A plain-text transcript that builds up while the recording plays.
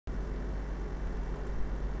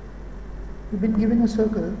You've been given a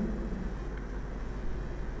circle.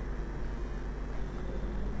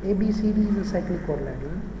 ABCD is a cyclic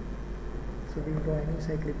quadrilateral. So we draw any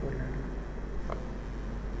cyclic quadrilateral.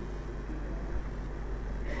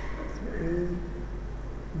 So A,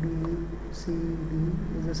 B, C,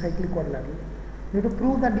 D is a cyclic quadrilateral. You have to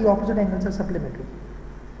prove that the opposite angles are supplementary.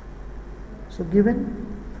 So given,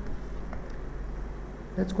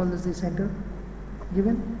 let's call this the center,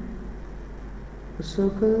 given a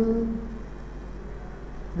circle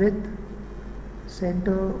with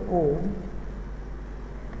center O,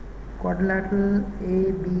 quadrilateral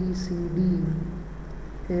ABCD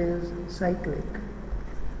is cyclic.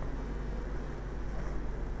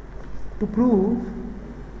 To prove,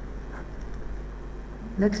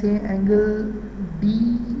 let's say angle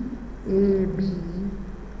DAB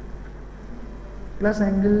plus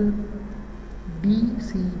angle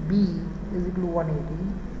DCB is equal to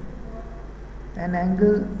 180 and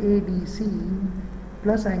angle ADC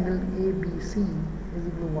plus angle ABC is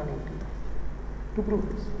equal to 180. To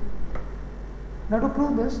prove this. Now to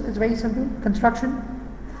prove this, it's very simple. Construction.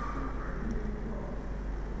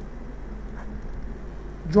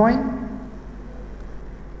 Join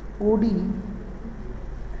OD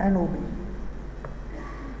and OB.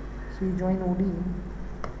 So you join OD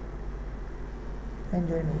and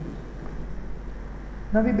join OB.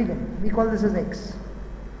 Now we begin. We call this as X.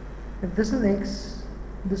 If this is X,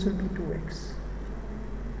 this will be 2X.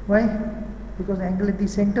 Why? Because the angle at the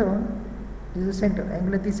center is the center.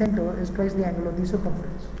 Angle at the center is twice the angle of the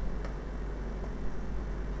circumference.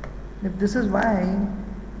 If this is Y,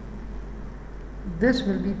 this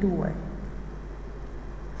will be 2Y.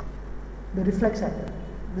 The reflex angle.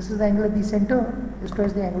 This is the angle at the center, is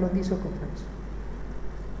twice the angle of the circumference.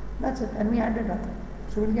 That's it. And we add it up.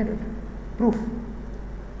 So we'll get it. Proof.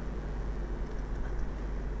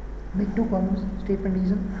 Make two columns. Statement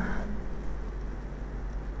reason.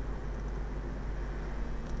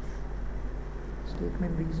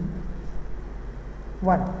 Statement reason.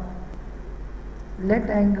 1. Let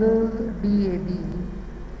angle DAB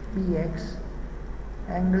be X,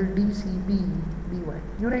 angle DCB be Y.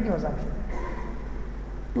 You write your assumption.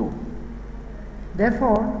 2.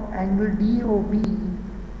 Therefore, angle DOB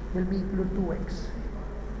will be equal to 2X.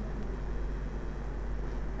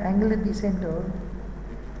 Angle at the center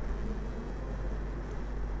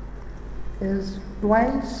is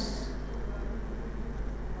twice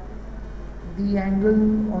the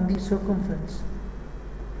angle on the circumference.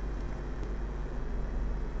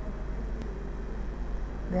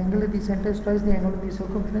 The angle at the center is twice the angle of the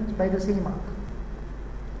circumference by the same arc.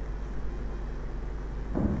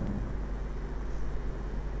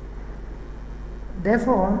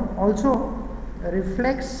 Therefore, also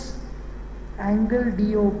reflex angle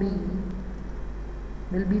DOB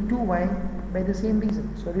will be 2Y by the same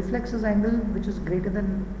reason. So reflex is angle which is greater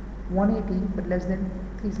than 180 but less than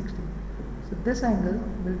 360. So this angle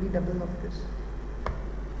will be double of this.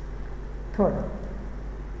 Third.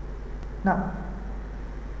 Now,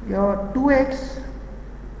 your 2X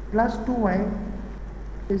plus 2Y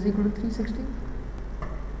is equal to 360.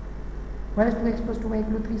 Why is 2X plus 2Y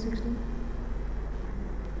equal to 360?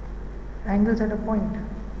 Angles at a point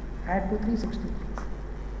add to 360.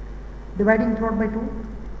 Dividing throughout by 2,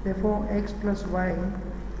 therefore X plus Y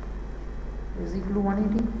is equal to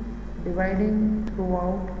 180. Dividing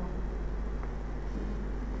throughout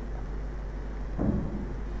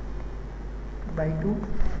by 2.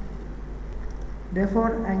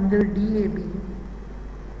 Therefore, angle DAB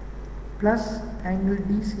plus angle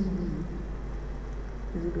DCB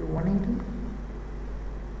is equal to 180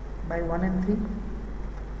 by 1 and 3.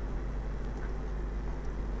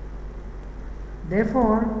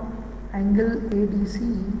 Therefore, angle ADC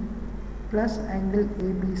plus angle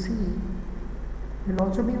ABC will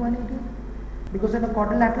also be 180 because in a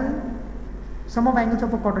quadrilateral, sum of angles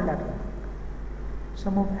of a quadrilateral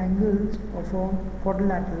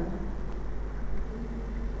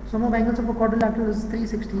is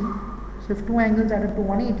 360. So if two angles add up to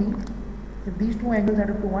 180, if these two angles add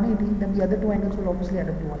up to 180, then the other two angles will obviously add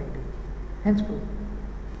up to 180. Hence proof.